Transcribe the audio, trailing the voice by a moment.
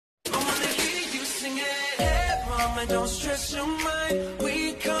singing, hey mama, don't stress your mind.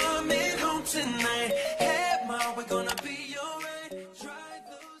 We coming home tonight. Hey mama, we're gonna be alright. Try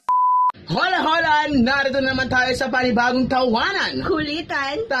those. Hola hola! Narito naman tayo sa panibagong tawanan.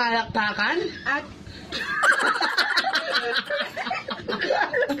 Kulitan. Talaktakan. At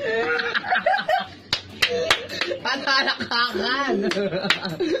Talaktakan.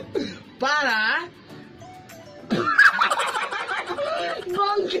 Para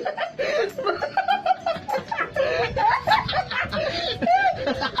bongga.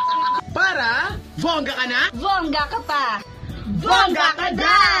 Para bongga ka na? Bongga ka pa. Bongga ka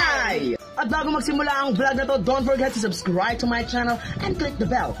day! At bago magsimula ang vlog na to, don't forget to subscribe to my channel and click the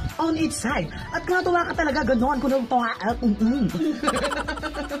bell on each side. At kung natuwa ka talaga, ganoon ko nung tawa.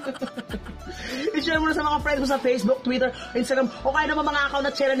 I-share mo na sa mga friends mo sa Facebook, Twitter, Instagram, o kaya naman mga account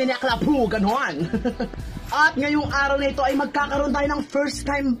at channel ni Naklapu, ganoon. At ngayong araw na ito ay magkakaroon tayo ng first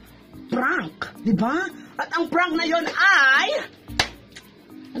time prank, di ba? At ang prank na yon ay...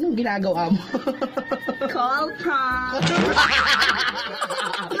 Anong ginagawa mo? Call prank.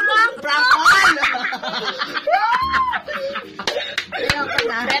 Prank call!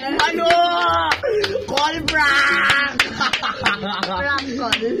 PETMALU! Call prank! Prank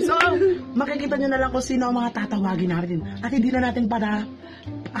call. So, makikita nyo na lang kung sino ang mga tatawagin natin. At hindi na natin para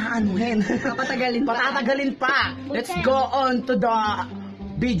aanuhin. Papatagalin pa. Patatagalin pa. Let's go on to the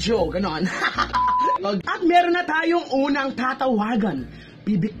video. Ganon. At meron na tayong unang tatawagan.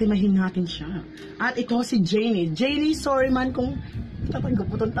 Bibiktimahin natin siya. At ito si Janie. Janie, sorry man kung tatanggap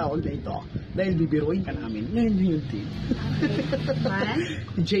mo itong tawag na ito. Dahil bibiruin ka namin. Ngayon na yun, team.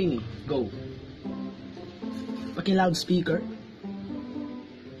 Janie, go. Paki-loudspeaker.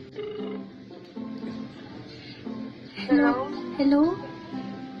 Hello? Hello?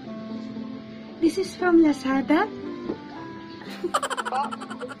 This is from Lazada?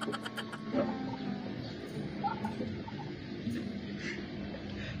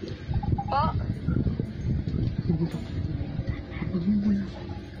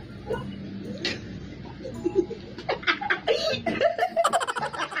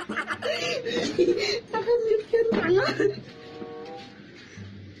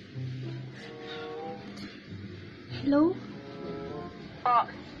 Hello?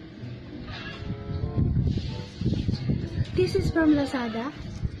 This is from Lazada.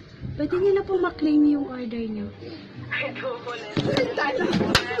 Pwede niyo na po maklaim yung order niyo.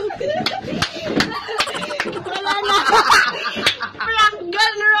 Wala na. Prank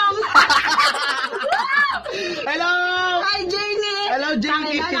gone wrong. Hello! Hi, Janie. Hello,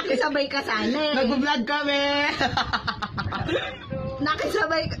 Janie. Tangina, nakisabay ka sana eh. Nag-vlog kami.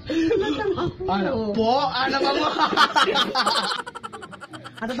 Nakisabay ka. Ano po? Ano ba mo?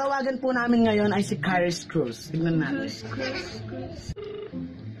 Ang tatawagan po namin ngayon ay si Cris. Tignan natin. Cris.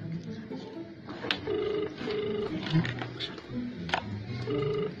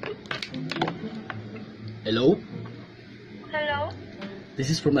 Hello? Hello? This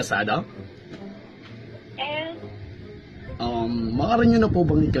is from Lazada. And? Makakaroon nyo na po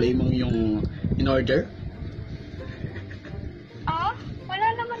bang i-claim ang yung in-order? Wala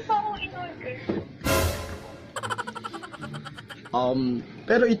naman po akong in-order.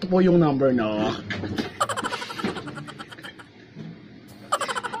 Pero ito po yung number na...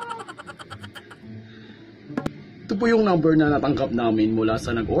 Ito po yung number na natanggap namin mula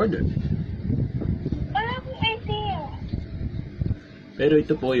sa nag-order. Wala akong idea. Pero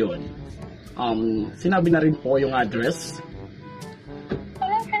ito po yun. Sinabi na rin po yung address.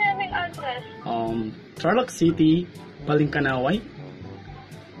 Wala sinabing address. Tarlac City, Balingkanaway.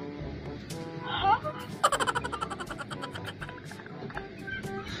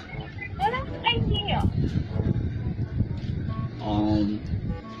 Wala akong idea.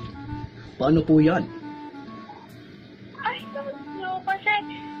 Paano po yan? I don't know kasi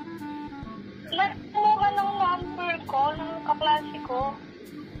nakuha ng number ko, ng kaklase ko.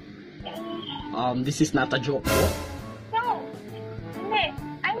 This is not a joke po. No. Hindi.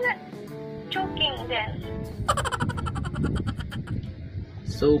 I'm not joking then.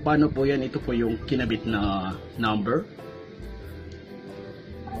 So, paano po yan? Ito po yung kinabit na number.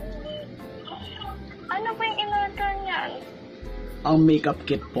 Ano ba yung in-order niyan? Ang makeup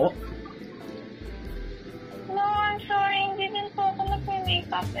kit po. No, I'm sorry. Hindi din po ako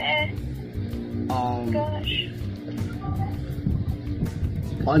nag-makeup eh. Gosh.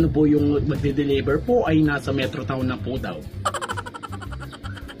 Paano po yung magde-deliver po ay nasa Metro Town na po daw.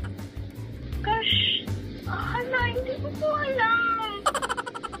 Gosh. Hala, hindi ko po alam.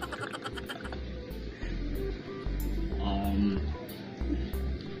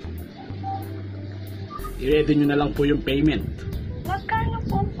 I-ready nyo na lang po yung payment. Magkano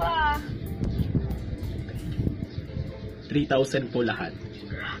po ba? 3,000 po lahat.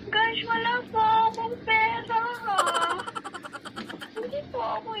 Gosh, wala po akong pera. Hindi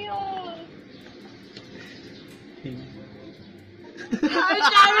po ako yun. Hi,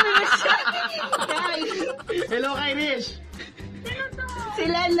 Cris! Guys, Hello, Irish! si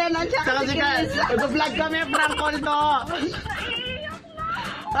Lennon at saka Saka si si Cris. Nag-vlog kami, prank call to!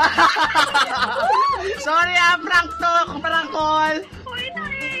 Sorry prank to! Prank call! Uy,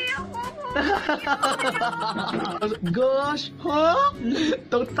 naiiyak ako. Gosh! Huh?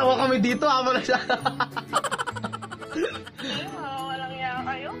 Tawa kami dito, habang nasa... Walang iya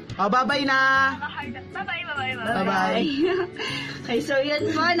kayo. Bye-bye na! Bye-bye. Bye-bye! Okay, so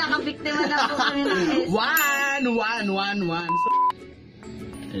yun po, nakabiktima na po kami ng S. One.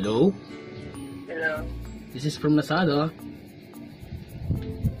 Hello? Hello. This is from Lazada.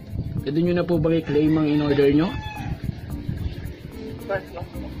 Pwede nyo na po bang i-claim ang in-order nyo?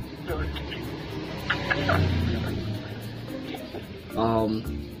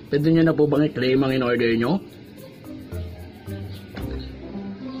 Pwede nyo na po bang i-claim ang in-order nyo?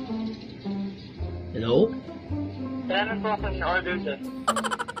 Hello? Kailan po ako in-order dyan?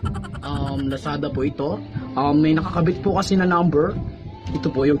 Lazada po ito. May nakakabit po kasi na number. Ito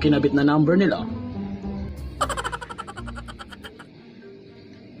po yung kinabit na number nila.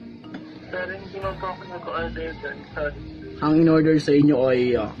 Pero hindi mo po ako nag-order dyan. Sorry. Ang in-order sa inyo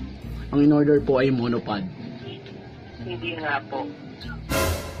ay ang in-order po ay monopod. Hindi nga po.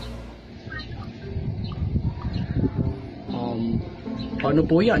 Paano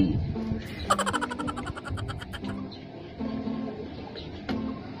po yan?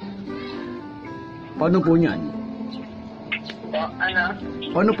 Paano po yan? O, ano?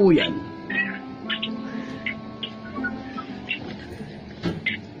 Paano po yan?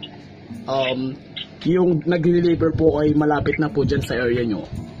 Yung nag-deliver po ay malapit na po dyan sa area nyo.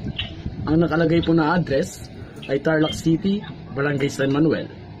 Ang nakalagay po na address ay Tarlac City, Barangay San Manuel.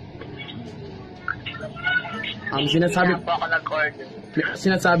 Sinasabi Hindi nga po ako nag-order.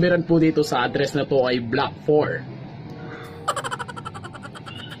 Sinasabi rin po dito sa address na to ay Block 4.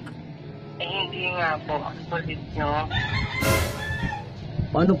 Hindi nga po. Ang sulit nyo.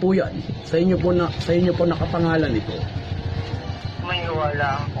 Paano po yan? Sa inyo po nakapangalan ito. May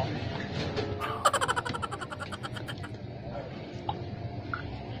wala ako.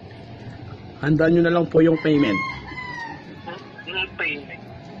 Handaan nyo na lang po yung payment. Yung payment.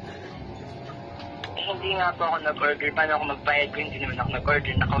 Hindi nga po ako nag-order. Paano ako magbayad kung hindi naman ako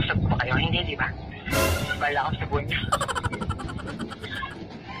nag-order? Nakausap ko ba kayo? Hindi, di ba? Bala ako sa buhay.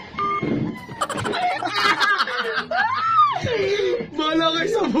 Bala kayo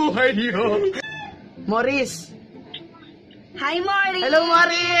sa buhay niyo. Maurice! Hi, Mori! Hello,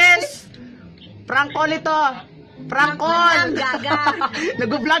 Maurice! Prank call ito! Prank call! Gaga!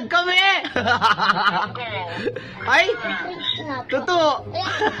 Nag-vlog kami! Ay! Totoo!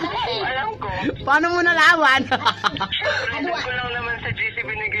 Alam ko. Paano mo nalaman? Hindi ko lang naman sa GC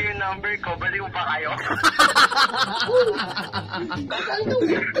binigay yung number ko. Baliw pa kayo?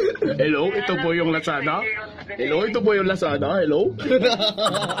 Hello, ito po yung Lazada. Hello, ito po yung Lazada. Hello?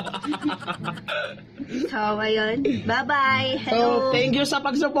 So, ayun. Bye-bye. Hello. So, thank you sa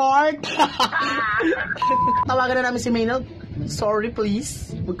pag-support. Tawagan na namin si Maynard. Sorry,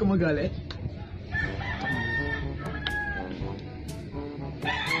 please. Huwag ka magalit.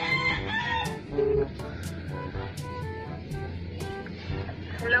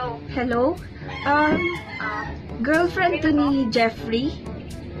 Hello. Hello? Girlfriend to ni Jeffrey.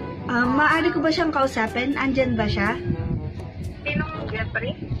 Maaari ko ba siyang kausapin? Andyan ba siya? Sinong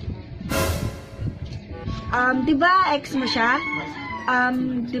Jeffrey? Di ba ex mo siya?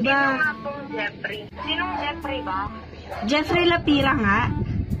 Di ba pong Jeffrey? Sinong Jeffrey ba? Jeffrey Lapira nga?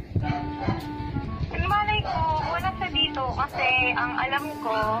 Malay ko, wala sa dito kasi ang alam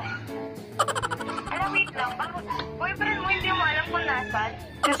ko... wait lang. Boyfriend mo, hindi mo alam kung nasan?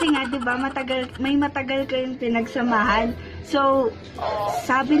 Kasi nga, di ba, may matagal kayong pinagsamahan. So,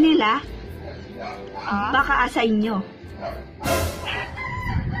 sabi nila, baka assign nyo.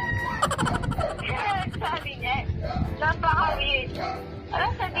 Sabi niya, napaka-weird.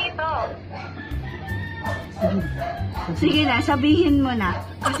 Alam sa dito. Sige na, sabihin mo na.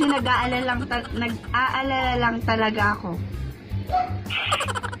 Kasi nag-aalala lang talaga ako.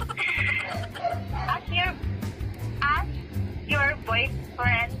 Ask your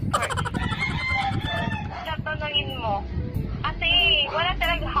boyfriend first. Tatanungin mo. Kasi wala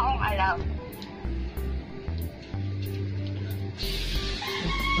talaga akong alam.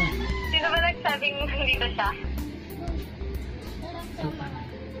 Sino ba nagsabing dito siya?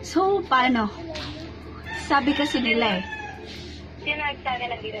 So, paano? Sabi kasi nila eh. Sino nagsabi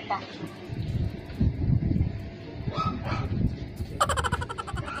nandito siya?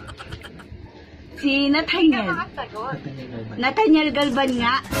 Si Nathaniel. Nathaniel Galban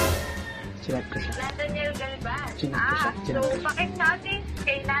nga. Chinat ko siya. Nathaniel Galban. Chinat ko siya. So, pakisabi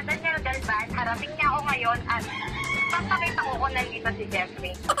kay Nathaniel Galban, harapin niya ako ngayon at papakita ko kung nandito si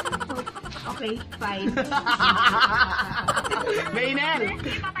Jeffrey. Okay, fine. Maynel!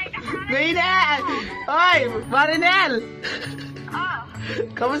 Maynel! Oy! Marinel! Oh,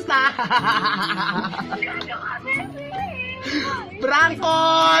 Kamusta?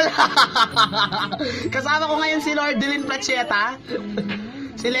 Prankol! Kasama ko ngayon si Lord Dylan Placheta.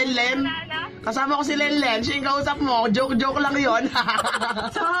 Si Lenlen. Kasama ko si Lenlen. Siya yung kausap mo. Joke-joke lang yon.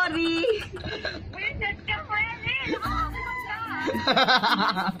 Sorry.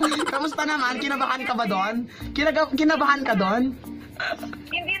 Kamusta naman? Kinabahan ka ba doon? Kinabahan ka doon?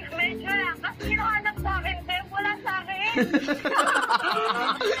 hindi, medyo lang. Kasi hinahanap sa akin, Jeff, wala sa akin.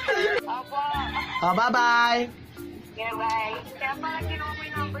 Opo. Oh, bye-bye! Yeah, bye. Kaya pala kinuha ko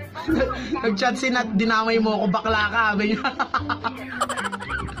yung number ko. Nag-chat si Nat, dinamay mo ako, bakla ka. Sabi niya.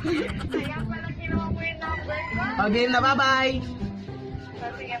 Kaya pala kinuha ko yung number ko. Okay na, bye-bye!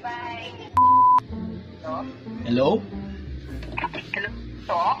 Sige, bye. Hello? Hello?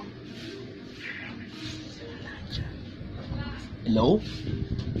 To? Hello?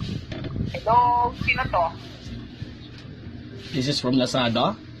 Hello? Sino to? This is from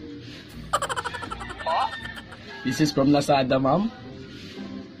Lazada? To? This is from Lazada, ma'am?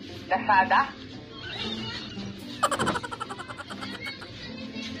 Lazada?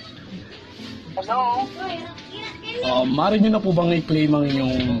 Hello? Mari nyo na po bang i-claim ang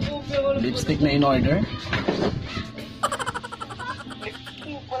inyong lipstick na in-order?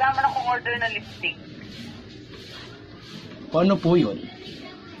 Lipstick? Wala man akong order na lipstick. Paano po yun?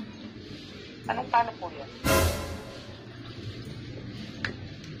 Anong paano po yun?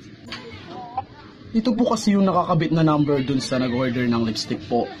 Ito po kasi yung nakakabit na number dun sa nag-order ng lipstick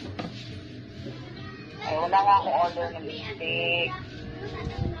po. Ay, wala nga akong order na lipstick.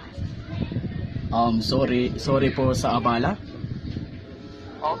 Sorry po sa abala.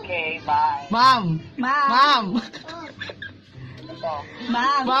 Okay, bye. Ma'am! Ma'am. Ma'am! Ito.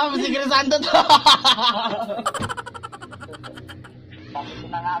 Ma'am. Ma'am, si Crisanto to!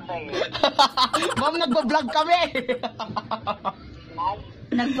 Bakit na nga ba eh? Ma'am, nagbablog kami!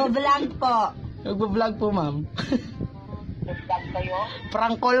 Nagpo-vlog po. Nagbablog po, ma'am. Nag-vlog kayo?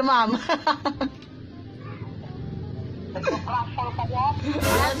 Prank call, ma'am. Nag-pressure kayo?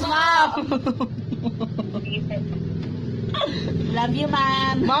 Yes, ma'am! Love you,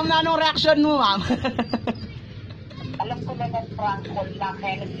 ma'am. Ma'am, na anong reaction mo, ma'am? Alam ko na nag-prank call lang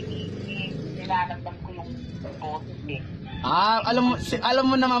kaya nilalamdam ko yung boses eh. Alam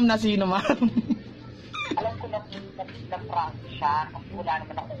mo na, ma'am, na sino, ma'am? Alam ko na prank siya kasi wala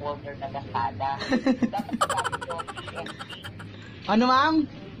naman akong order na Lazada. Dapat sinabi ko PNP. Ano, ma'am?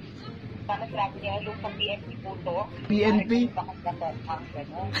 Sana sinabi niya, hello sa PNP po to. PNP? Bakit na-prank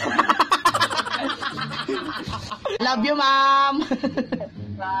gano'n? Love you, ma'am!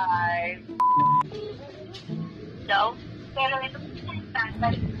 Bye. Hello? Pero ito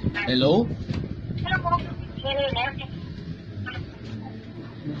Hello? Hello po.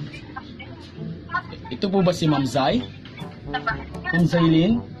 Ito po ba si Ma'am Zai? Ma'am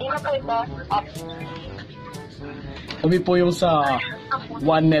Zailin? Sino po ito? Kami po yung sa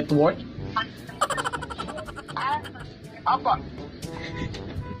One Network. Opo.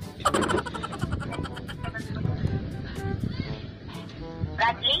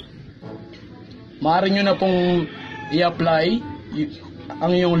 Bradley? Maaari nyo na pong i-apply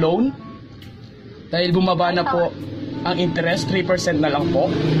ang iyong loan. Dahil bumaba na po ang interest, 3% na lang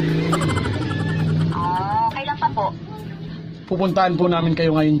po. Kailan pa po? Pupuntahan po namin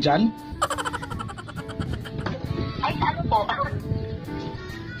kayo ngayon dyan. Ay, ano po?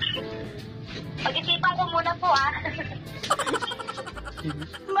 Pag-isipan ko muna po, ah.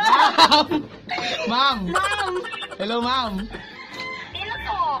 Ma'am! Ma'am! Ma'am. Hello, ma'am! Sino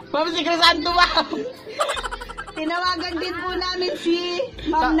po? Ma'am, si Crisanto, ma'am! Tinawagan din po namin si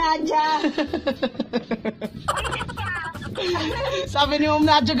Ma'am Nadia. Sabi ni Ma'am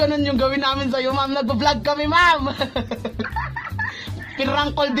Nadia, ganun yung gawin namin sa'yo, ma'am. Nagpa-vlog kami, ma'am!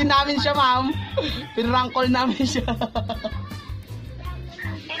 Pinrangkol din namin siya, ma'am. Pinrangkol namin siya.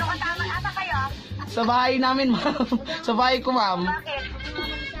 Sino kasama? Asa kayo? Sa bahay namin, ma'am. Sa bahay ko, ma'am. Bakit?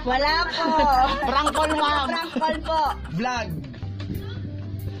 Wala po. Prangkol, ma'am. Prank call po. Vlog.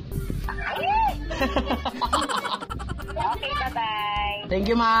 Okay, bye-bye. Thank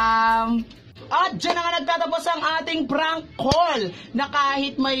you, ma'am. At dyan na nga nagtatapos ang ating prank call na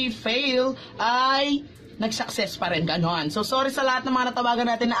kahit may fail ay nag-success pa rin, ganon. So, sorry sa lahat ng mga natawagan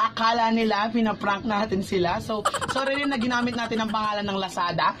natin na akala nila, pinaprank natin sila. So, sorry rin na ginamit natin ang pangalan ng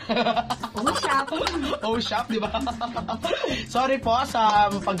Lazada. Shop, di ba? Sorry po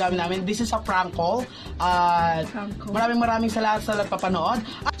sa paggamit namin. This is a prank call. Maraming salamat sa nagpapanood.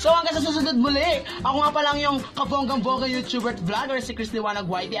 So, hanggang sa susunod muli, ako nga pa lang yung kabonggang-bongga YouTuber at vlogger, si Cris Liwanag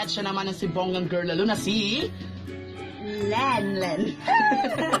YT, at siya naman ang si bonggang girl lalo na si... Len.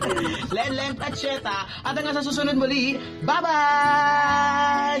 Len Pacheta. At hanggang sa susunod muli,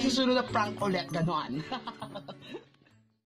 bye-bye! Susunod na prank ulit, ganon.